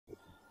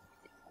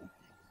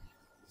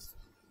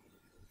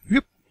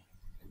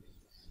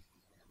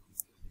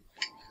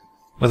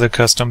with a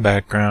custom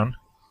background.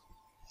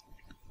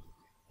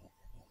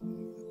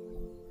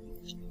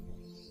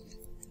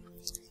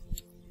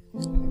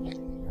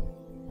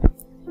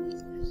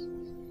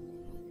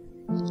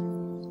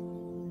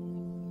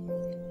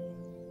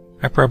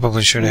 I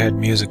probably should have had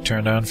music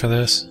turned on for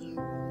this.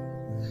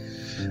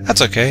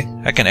 That's okay,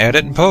 I can add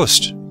it in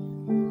post.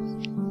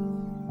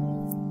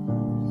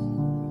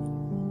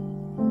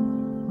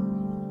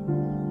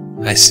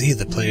 I see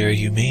the player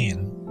you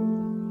mean.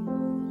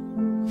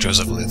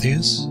 Joseph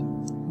Lithius?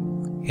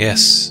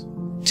 Yes,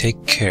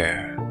 take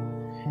care.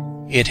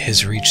 It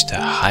has reached a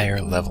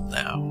higher level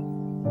now.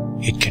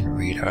 It can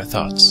read our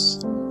thoughts.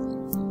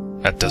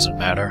 That doesn't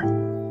matter.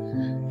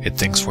 It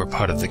thinks we're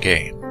part of the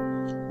game.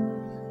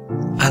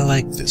 I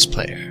like this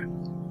player.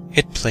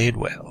 It played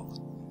well.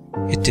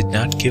 It did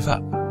not give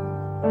up.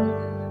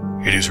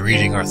 It is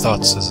reading our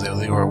thoughts as though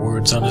they were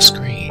words on a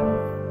screen.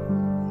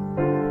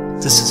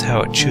 This is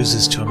how it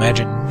chooses to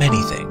imagine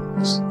many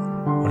things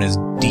when it is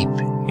deep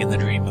in the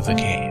dream of a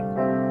game.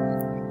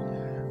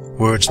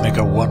 Words make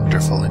a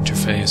wonderful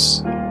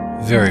interface,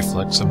 very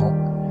flexible,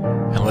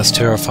 and less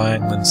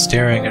terrifying than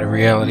staring at a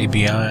reality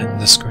behind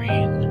the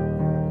screen.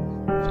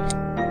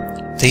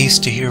 They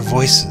used to hear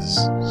voices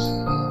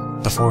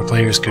before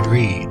players could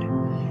read,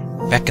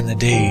 back in the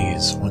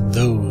days when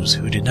those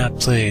who did not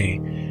play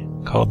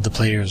called the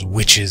players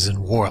witches and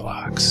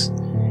warlocks,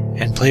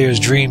 and players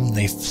dreamed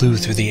they flew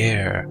through the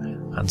air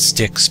on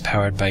sticks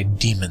powered by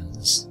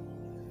demons.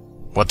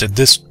 What did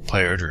this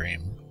player dream?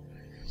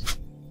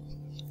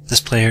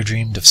 This player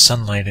dreamed of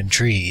sunlight and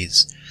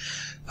trees,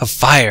 of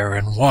fire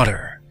and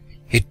water.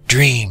 It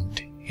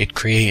dreamed, it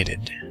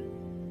created.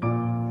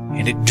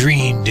 And it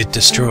dreamed, it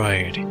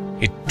destroyed.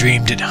 It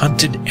dreamed, it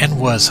hunted and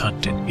was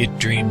hunted. It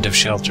dreamed of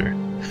shelter.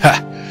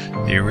 Ha!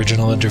 The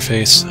original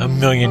interface,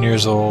 1,000,000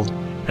 years old,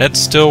 and it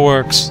still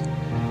works.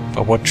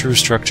 But what true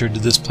structure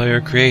did this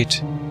player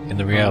create in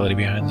the reality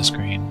behind the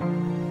screen?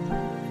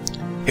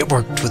 It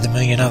worked with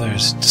 1,000,000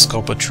 others to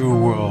sculpt a true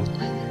world.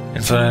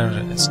 In fact,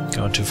 it's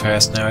going too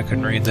fast now, I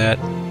couldn't read that.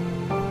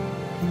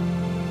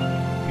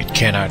 It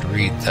cannot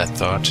read that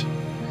thought.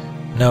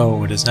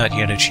 No, it has not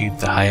yet achieved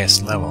the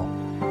highest level.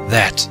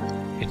 That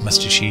it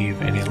must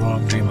achieve in a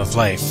long dream of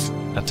life,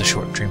 not the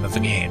short dream of a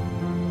game.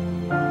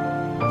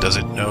 Does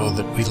it know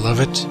that we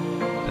love it?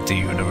 That the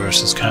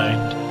universe is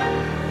kind?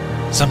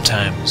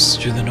 Sometimes,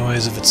 through the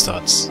noise of its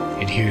thoughts,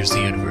 it hears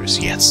the universe,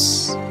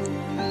 yes.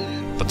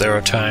 But there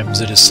are times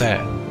it is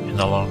sad in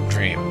the long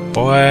dream.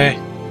 Boy,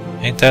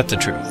 ain't that the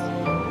truth.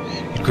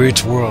 It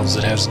creates worlds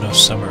that has no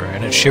summer,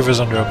 and it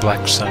shivers under a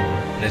black sun,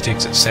 and it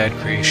takes its sad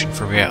creation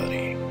for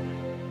reality.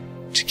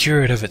 To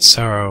cure it of its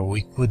sorrow,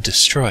 we would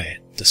destroy it.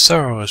 The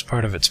sorrow is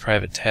part of its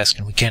private task,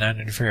 and we cannot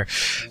interfere.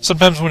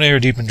 Sometimes when they are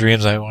deep in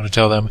dreams, I want to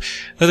tell them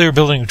that they are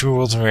building true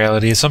worlds in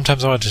reality.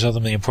 Sometimes I want to tell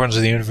them the importance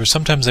of the universe.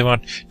 Sometimes they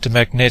want to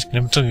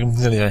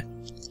magnetic...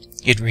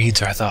 It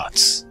reads our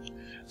thoughts.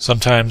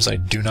 Sometimes I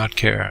do not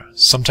care.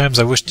 Sometimes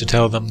I wish to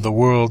tell them the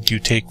world you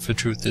take for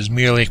truth is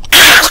merely...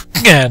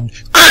 and...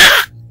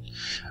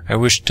 I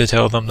wish to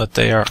tell them that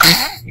they are...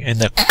 in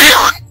the...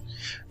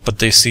 but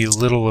they see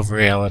little of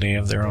reality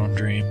of their own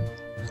dream.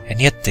 And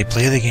yet they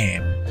play the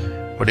game.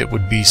 But it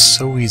would be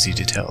so easy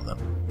to tell them.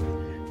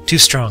 Too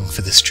strong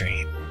for this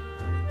dream.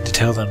 To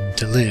tell them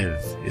to live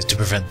is to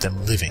prevent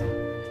them living.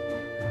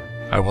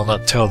 I will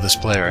not tell this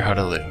player how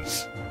to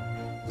live.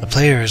 The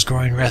player is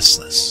growing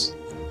restless.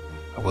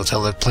 I will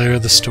tell the player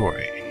the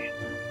story.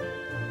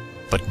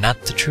 But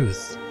not the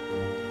truth.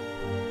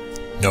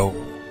 No.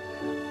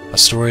 A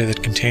story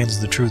that contains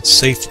the truth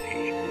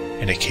safely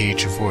in a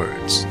cage of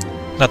words.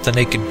 Not the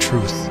naked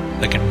truth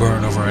that can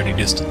burn over any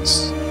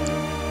distance.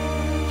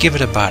 Give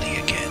it a body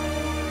again.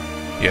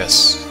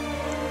 Yes,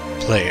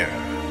 player.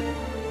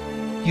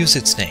 Use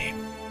its name.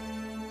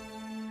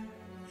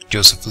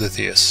 Joseph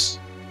Lithius,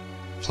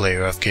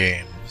 player of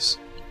games.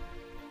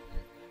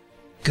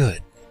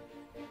 Good.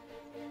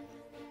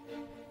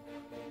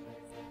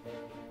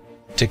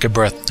 Take a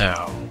breath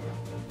now.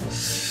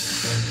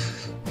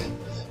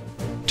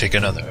 Take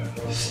another.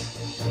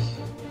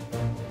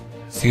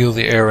 Feel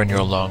the air in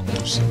your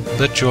lungs.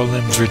 Let your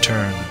limbs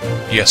return.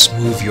 Yes,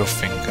 move your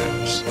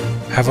fingers.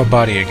 Have a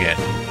body again,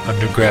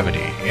 under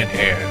gravity, in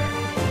air.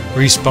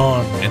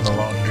 Respawn in the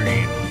long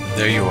dream.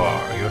 There you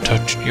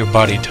are, your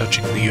body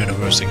touching the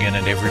universe again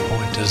at every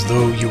point, as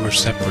though you were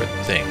separate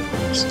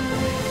things.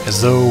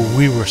 As though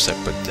we were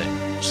separate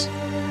things.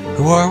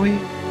 Who are we?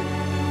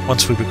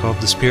 Once we were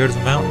called the spirit of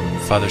the mountain,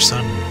 Father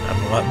Sun,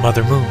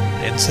 Mother Moon,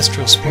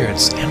 ancestral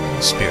spirits,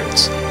 animal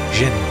spirits,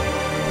 Jinn,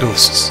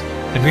 ghosts,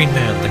 the green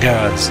man, the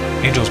gods,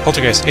 angels,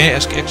 poltergeists,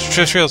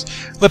 extraterrestrials,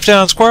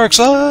 Liptowns, quarks,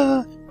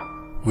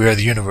 We are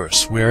the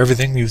universe. We are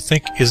everything you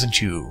think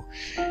isn't you.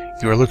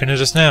 You are looking at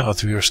us now,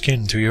 through your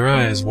skin, through your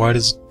eyes. Why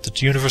does the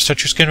universe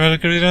touch your skin? I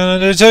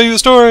tell you a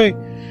story!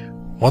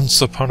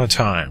 Once upon a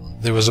time,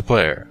 there was a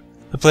player.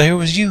 The player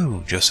was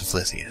you, Joseph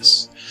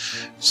Lithius.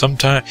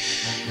 Sometime...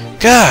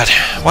 God!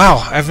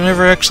 Wow, I've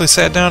never actually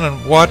sat down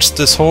and watched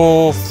this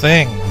whole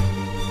thing.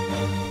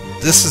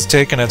 This is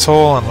taking a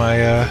toll on my,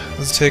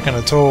 this is taking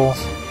a toll.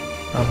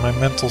 on my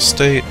mental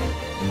state.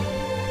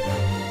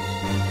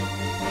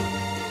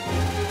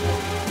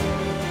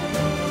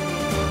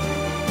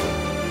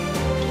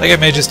 I think I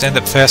may just end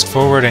up fast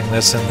forwarding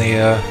this in the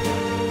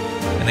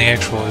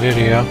actual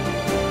video.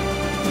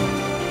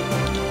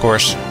 Of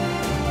course,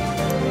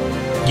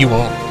 you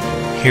won't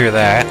hear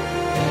that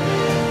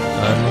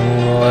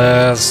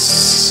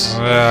unless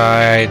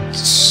I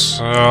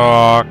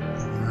talk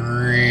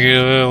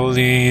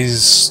really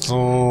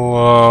slowly.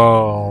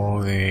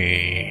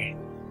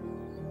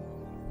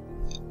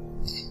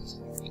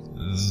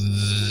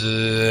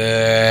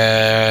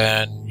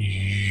 Then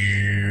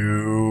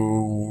you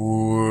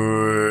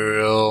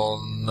will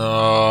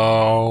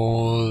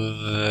know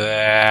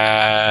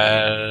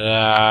that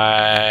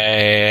I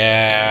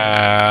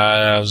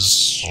have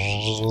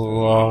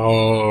slowed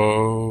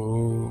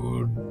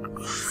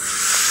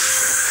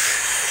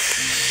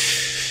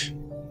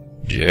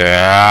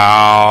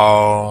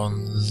down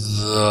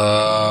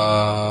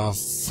the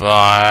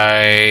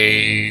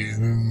 5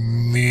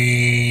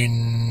 mean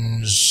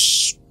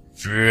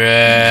stretch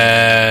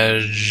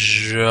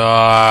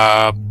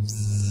of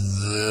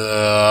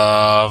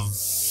the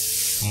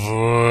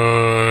footage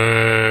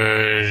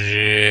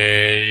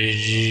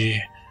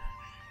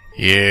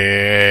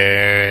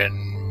in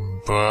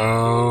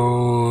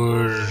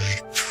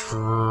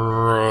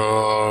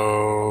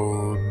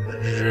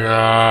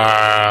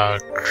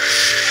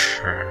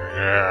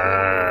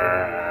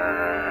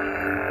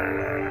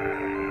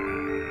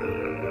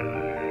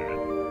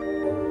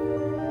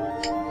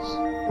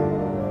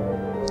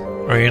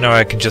Or, you know,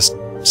 I could just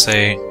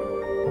say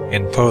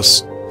in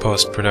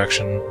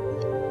post-production,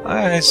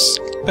 I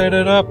sped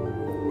it up.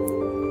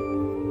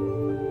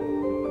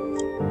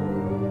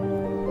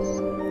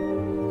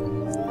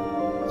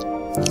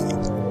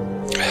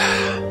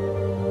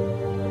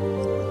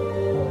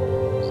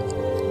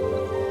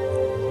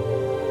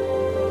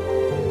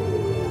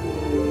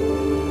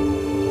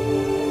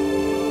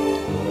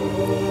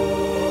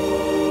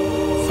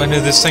 If I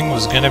knew this thing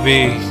was gonna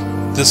be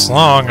this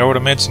long, I would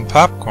have made some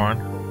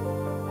popcorn.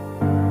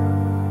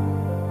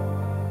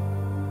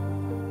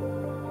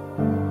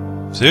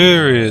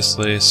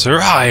 Seriously?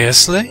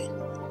 Seriously?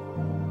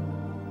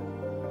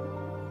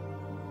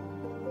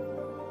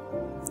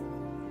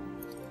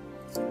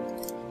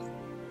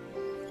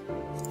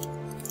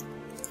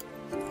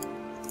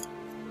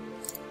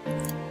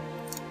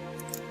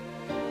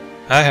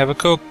 I have a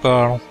Coke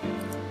bottle.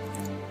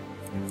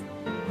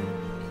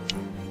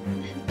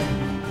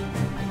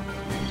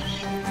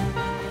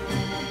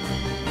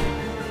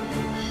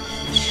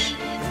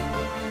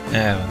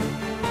 Yeah.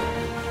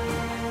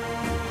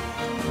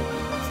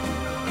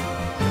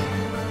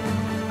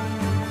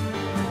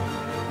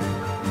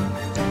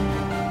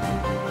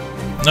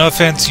 No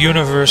offense,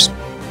 universe,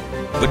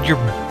 but you're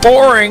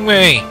boring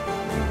me!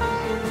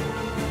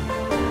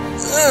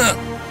 Ugh.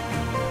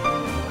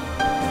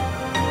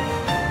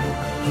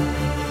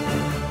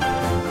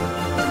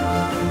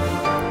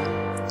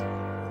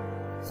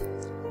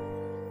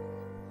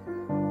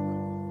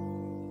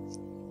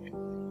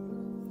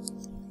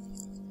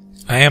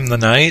 I am the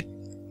knight?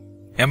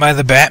 Am I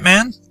the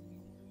Batman?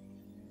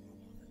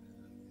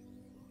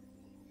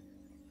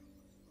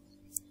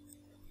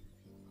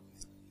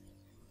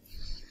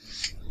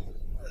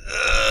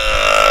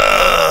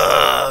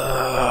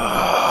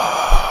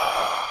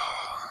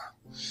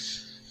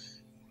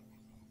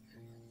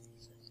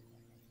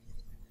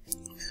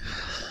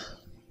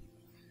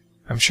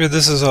 I'm sure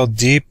this is all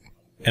deep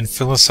and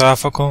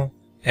philosophical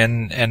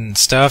and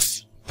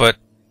stuff, but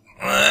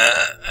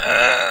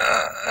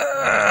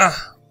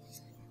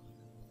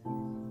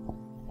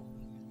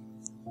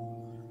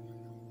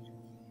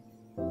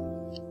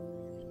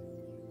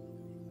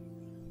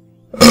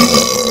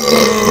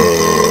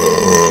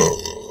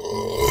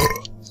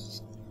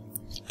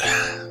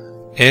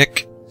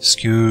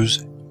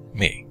excuse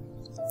me.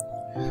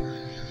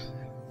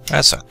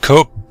 That's a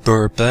Coke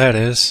burp, that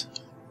is.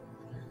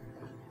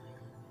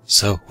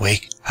 So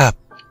wake up,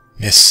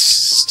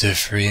 Mr.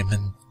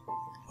 Freeman.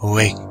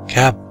 Wake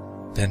up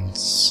and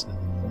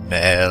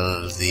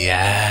smell the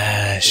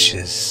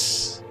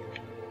ashes.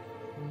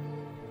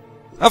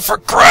 Oh, for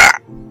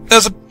crap!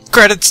 There's a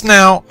credits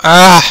now.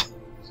 Ah!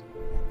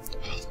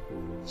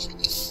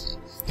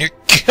 You're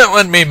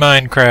killing me,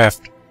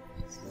 Minecraft.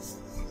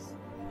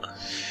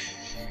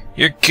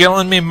 You're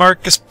killing me,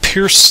 Marcus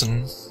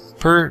Pearson.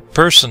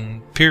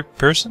 Persison?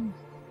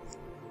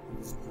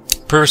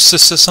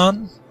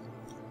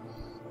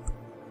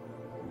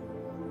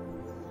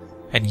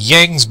 And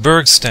Jens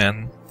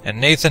Bergsten,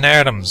 and Nathan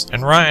Adams,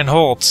 and Ryan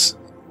Holtz,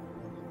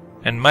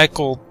 and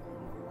Michael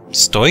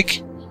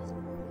Stoik?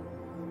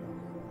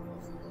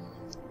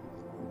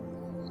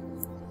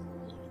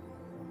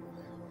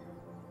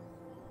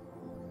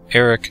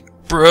 Eric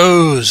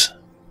Bros.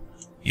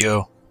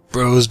 Yo,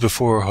 bros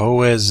before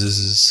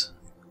hoes.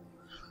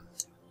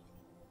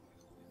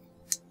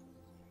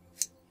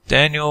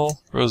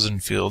 Daniel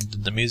Rosenfield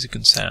did the music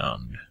and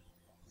sound.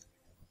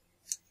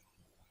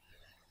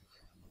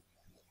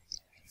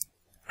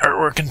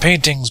 Artwork and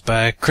paintings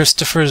by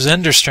Christopher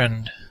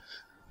Zenderstrand.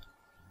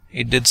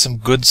 He did some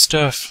good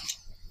stuff.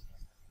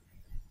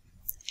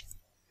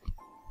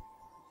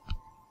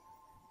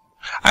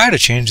 I had to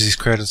change these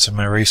credits in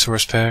my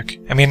resource pack.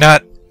 I mean,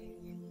 not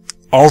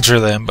alter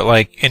them, but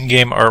like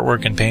in-game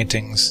artwork and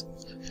paintings.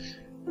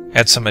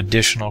 Add some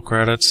additional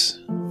credits.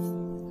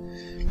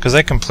 Because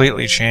I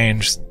completely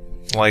changed,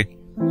 like,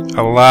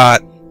 a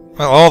lot.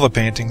 Well, all the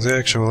paintings,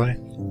 actually.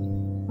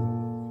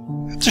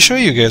 I have to show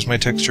you guys my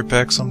texture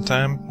pack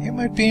sometime. You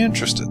might be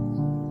interested.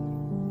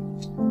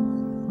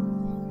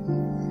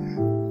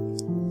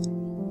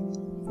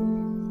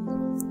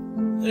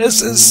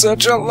 This is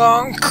such a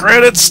long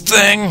credits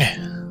thing.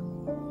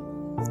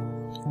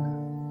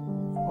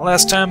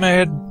 Last time I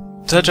had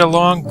such a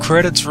long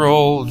credits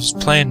roll was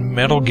playing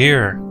Metal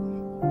Gear.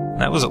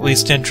 That was at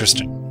least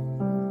interesting.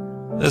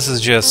 This is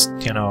just,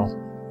 you know...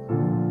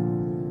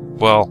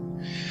 Well,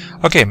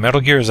 okay, Metal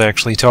Gear is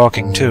actually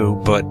talking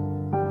too, but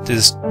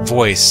this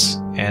voice,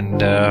 and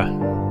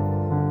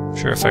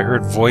sure, if I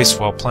heard voice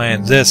while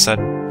playing this,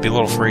 I'd be a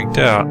little freaked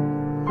out,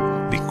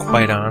 to be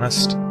quite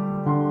honest.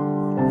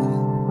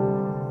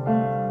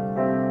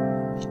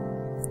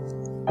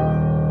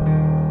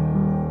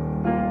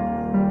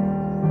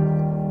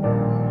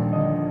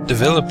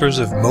 Developers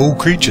of Mo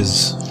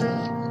Creatures.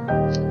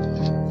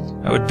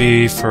 That would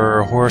be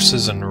for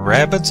horses and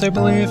rabbits, I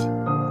believe.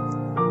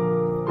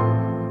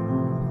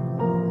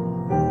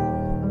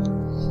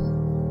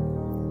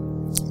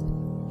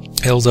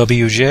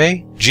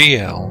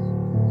 LWJ-GL.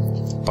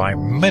 By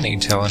many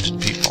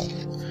talented people.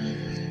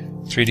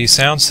 3D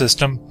sound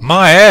system.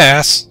 My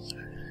ass!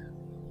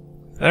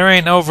 There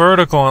ain't no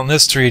vertical in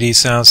this 3D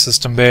sound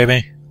system,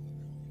 baby.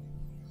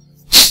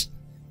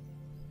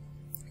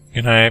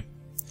 Can I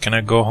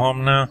go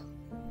home now?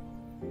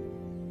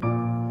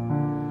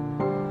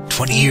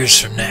 20 years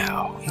from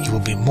now, you will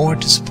be more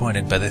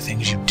disappointed by the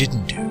things you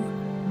didn't do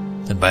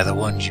than by the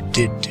ones you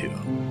did do.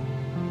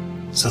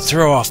 So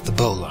throw off the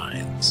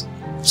bowlines,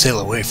 sail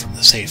away from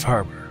the safe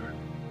harbor,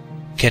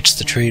 catch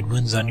the trade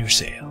winds on your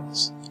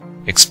sails,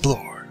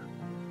 explore,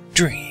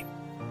 dream,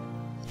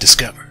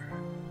 discover.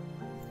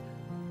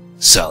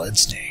 Solid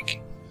Snake.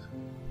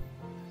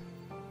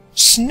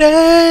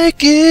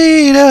 Snake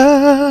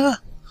Eater!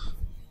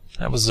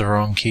 That was the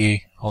wrong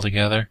key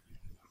altogether.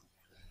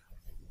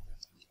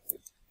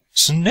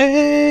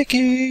 Snake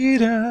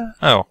Eater.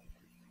 Oh.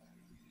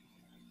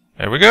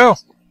 There we go.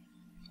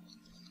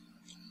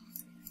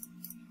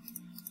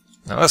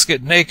 Now let's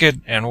get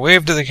naked and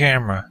wave to the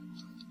camera.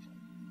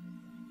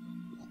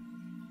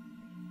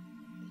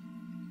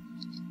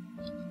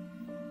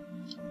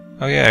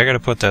 Oh yeah, I gotta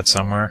put that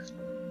somewhere.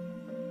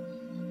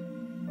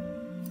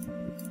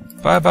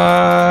 Bye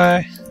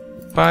bye.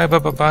 Bye bye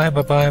bye bye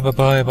bye bye bye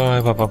bye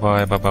bye bye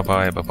bye bye bye bye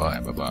bye bye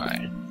bye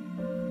bye.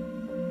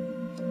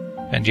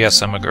 And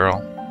yes, I'm a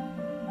girl.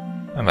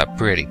 I'm a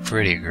pretty,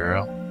 pretty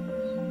girl.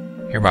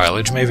 Your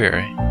mileage may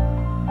vary.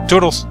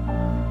 Toodles!